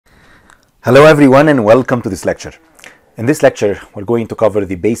Hello everyone and welcome to this lecture. In this lecture, we're going to cover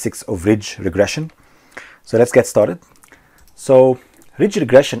the basics of ridge regression. So let's get started. So ridge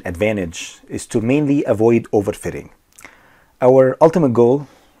regression advantage is to mainly avoid overfitting. Our ultimate goal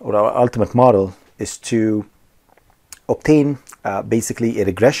or our ultimate model is to obtain basically a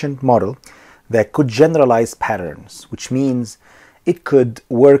regression model that could generalize patterns, which means it could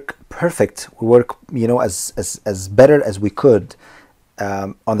work as better as we could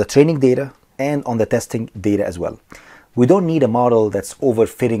on the training data and on the testing data as well. We don't need a model that's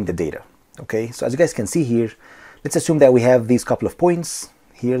overfitting the data. Okay, so as you guys can see here, let's assume that we have these couple of points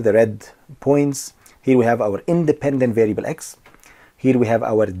here, the red points. Here we have our independent variable x. Here we have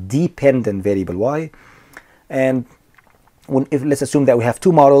our dependent variable y. And let's assume that we have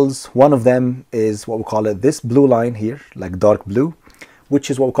two models. One of them is what we call it this blue line here, like dark blue, which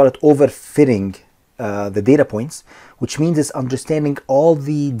is what we call it overfitting the data points, which means it's understanding all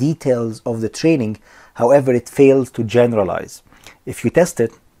the details of the training. However, it fails to generalize. If you test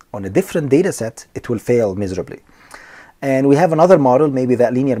it on a different data set, it will fail miserably. And we have another model, maybe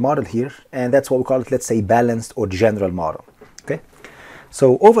that linear model here, and that's what we call it, let's say, balanced or general model. Okay,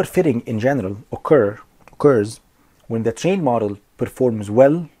 so overfitting in general occurs when the trained model performs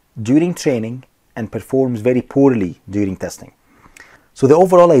well during training and performs very poorly during testing. So the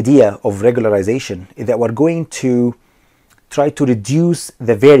overall idea of regularization is that we're going to try to reduce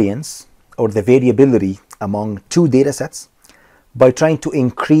the variance or the variability among two data sets by trying to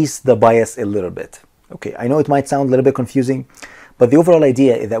increase the bias a little bit. Okay, I know it might sound a little bit confusing, but the overall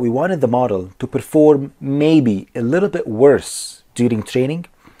idea is that we wanted the model to perform maybe a little bit worse during training,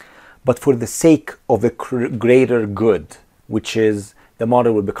 but for the sake of a greater good, which is the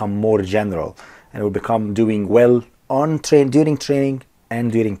model will become more general and will become doing well during training and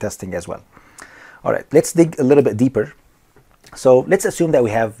during testing as well. All right, let's dig a little bit deeper. So let's assume that we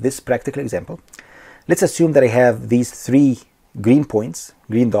have this practical example. Let's assume that I have these three green points,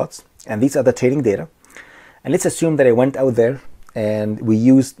 green dots, and these are the training data. And let's assume that I went out there and we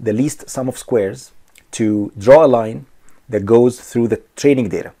used the least sum of squares to draw a line that goes through the training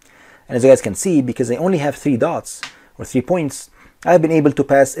data. And as you guys can see, because I only have three dots or 3 points, I've been able to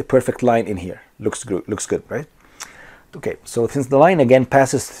pass a perfect line in here. Looks good, right? Okay, so since the line again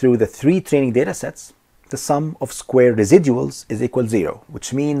passes through the three training data sets, the sum of square residuals is equal 0,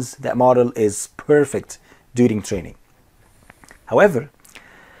 which means that model is perfect during training. However,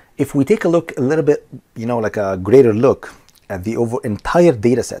 if we take a look a little bit, like a greater look at the entire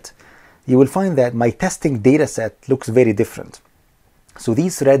data set, you will find that my testing data set looks very different. So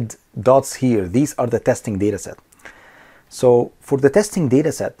these red dots here, these are the testing data set. So for the testing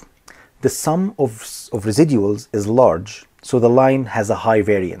data set, the sum of residuals is large, so the line has a high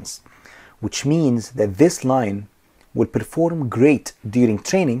variance, which means that this line will perform great during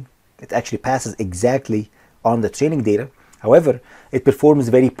training. It actually passes exactly on the training data. However, it performs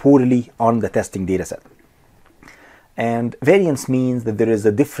very poorly on the testing data set. And variance means that there is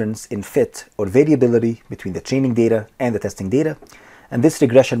a difference in fit or variability between the training data and the testing data. And this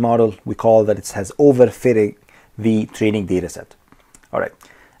regression model, we call that it has overfitting the training data set. All right.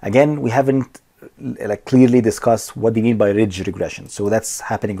 Again, we haven't clearly discussed what they mean by ridge regression. So that's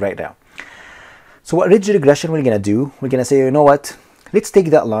happening right now. So what ridge regression we're going to do, we're going to say, you know what, let's take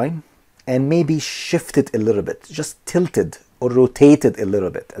that line and maybe shift it a little bit, just tilt it or rotate it a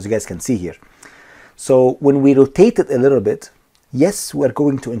little bit, as you guys can see here. So when we rotate it a little bit, yes, we're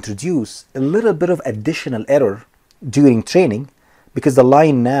going to introduce a little bit of additional error during training because the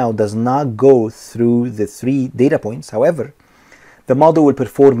line now does not go through the three data points. However, the model will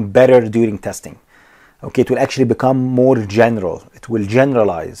perform better during testing. Okay, it will actually become more general. It will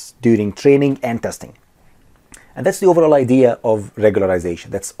generalize during training and testing. And that's the overall idea of regularization.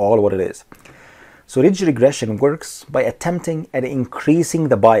 That's all what it is. So ridge regression works by attempting at increasing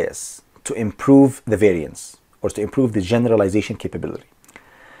the bias to improve the variance or to improve the generalization capability.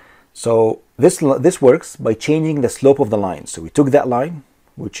 So this works by changing the slope of the line. So we took that line,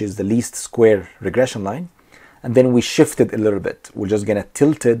 which is the least square regression line, and then we shifted a little bit. We're just gonna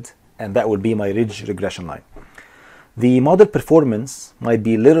tilt it, and that would be my ridge regression line. The model performance might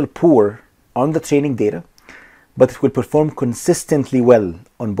be a little poor on the training data, but it will perform consistently well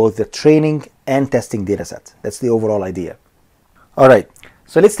on both the training and testing data set. That's the overall idea. All right,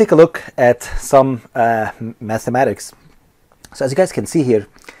 so let's take a look at some mathematics. So as you guys can see here,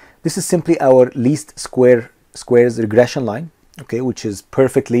 this is simply our least squares regression line, okay, which is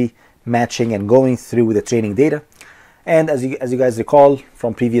perfectly matching and going through the training data. And as you guys recall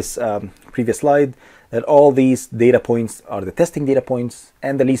from previous slide, that all these data points are the testing data points,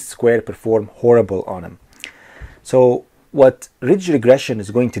 and the least square perform horrible on them. So what ridge regression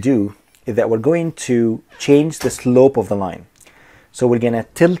is going to do is that we're going to change the slope of the line. So we're going to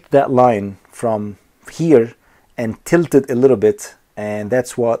tilt that line from here and tilt it a little bit, and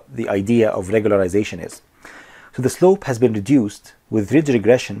that's what the idea of regularization is. So the slope has been reduced with ridge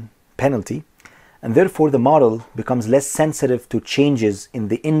regression penalty, and therefore the model becomes less sensitive to changes in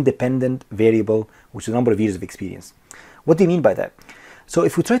the independent variable, which is the number of years of experience. What do you mean by that? So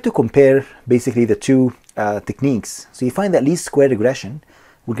if we try to compare basically the two techniques, so you find that least square regression,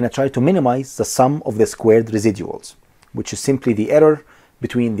 we're going to try to minimize the sum of the squared residuals, which is simply the error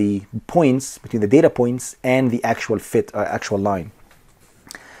between the points, between the data points and the actual fit, actual line.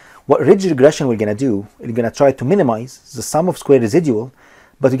 What ridge regression we're going to do, we're going to try to minimize the sum of squared residual,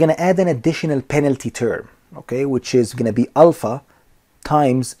 but we're going to add an additional penalty term, okay, which is going to be alpha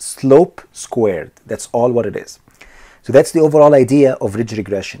times slope squared. That's all what it is. So that's the overall idea of ridge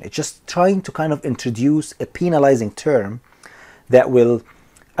regression. It's just trying to kind of introduce a penalizing term that will,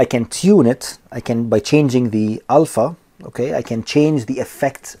 I can tune it, by changing the alpha, okay, I can change the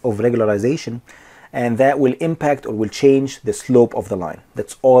effect of regularization, and that will impact or will change the slope of the line.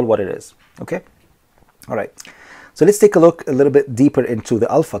 That's all what it is, okay? All right, so let's take a look a little bit deeper into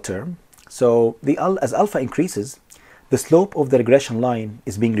the alpha term. So as alpha increases, the slope of the regression line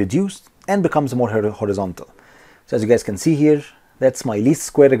is being reduced and becomes more horizontal. So as you guys can see here, that's my least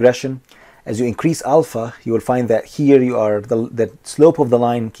square regression. As you increase alpha, you will find that here you are, the slope of the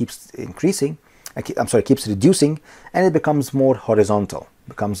line keeps increasing, keeps reducing, and it becomes more horizontal,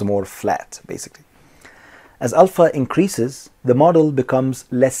 becomes more flat, basically. As alpha increases, the model becomes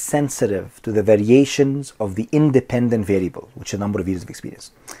less sensitive to the variations of the independent variable, which is the number of years of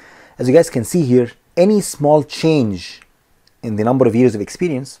experience. As you guys can see here, any small change in the number of years of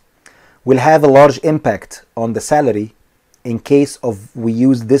experience will have a large impact on the salary in case of we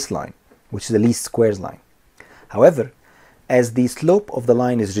use this line, which is the least squares line. However, as the slope of the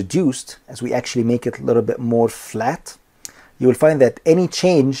line is reduced, as we actually make it a little bit more flat, you will find that any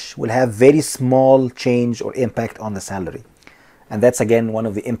change will have very small change or impact on the salary. And that's again one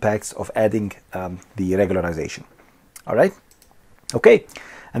of the impacts of adding the regularization. All right? Okay,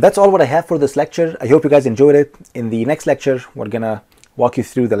 and that's all what I have for this lecture. I hope you guys enjoyed it. In the next lecture, we're gonna walk you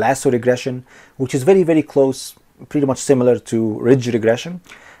through the lasso regression, which is very, very close, pretty much similar to ridge regression.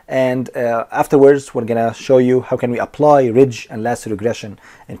 And afterwards, we're gonna show you how can we apply ridge and lasso regression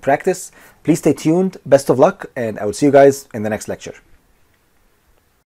in practice. Please stay tuned. Best of luck, and I will see you guys in the next lecture.